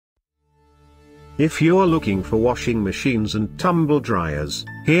If you're looking for washing machines and tumble dryers,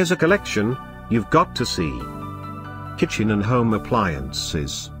 here's a collection you've got to see. Kitchen and home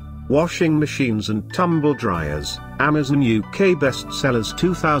appliances. Washing machines and tumble dryers, Amazon UK bestsellers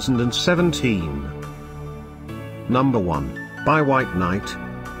 2017. Number 1, by White Knight.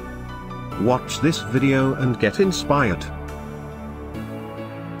 Watch this video and get inspired.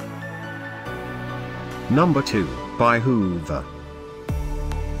 Number 2, by Hoover.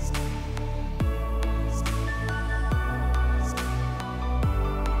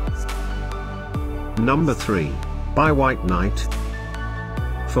 Number 3, by White Knight.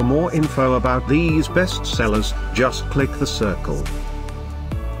 For more info about these bestsellers, just click the circle.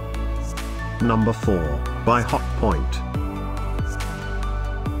 Number 4, by Hotpoint.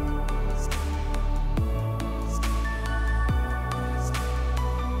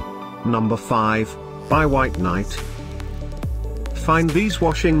 Number 5, by White Knight. Find these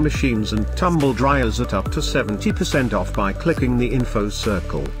washing machines and tumble dryers at up to 70% off by clicking the info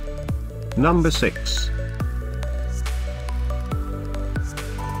circle. Number 6.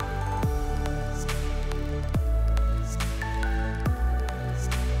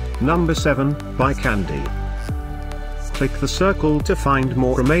 Number 7, by Candy. Click the circle to find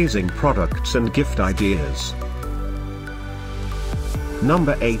more amazing products and gift ideas.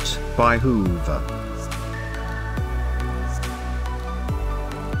 Number 8, by Hoover.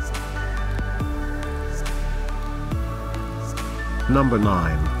 Number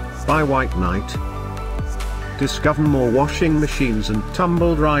 9, by White Knight. Discover more washing machines and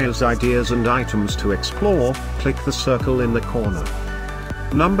tumble dryers ideas and items to explore, click the circle in the corner.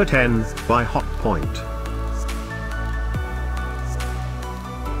 Number 10, by Hotpoint.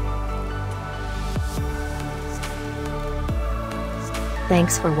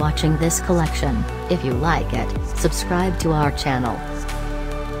 Thanks for watching this collection. If you like it, subscribe to our channel.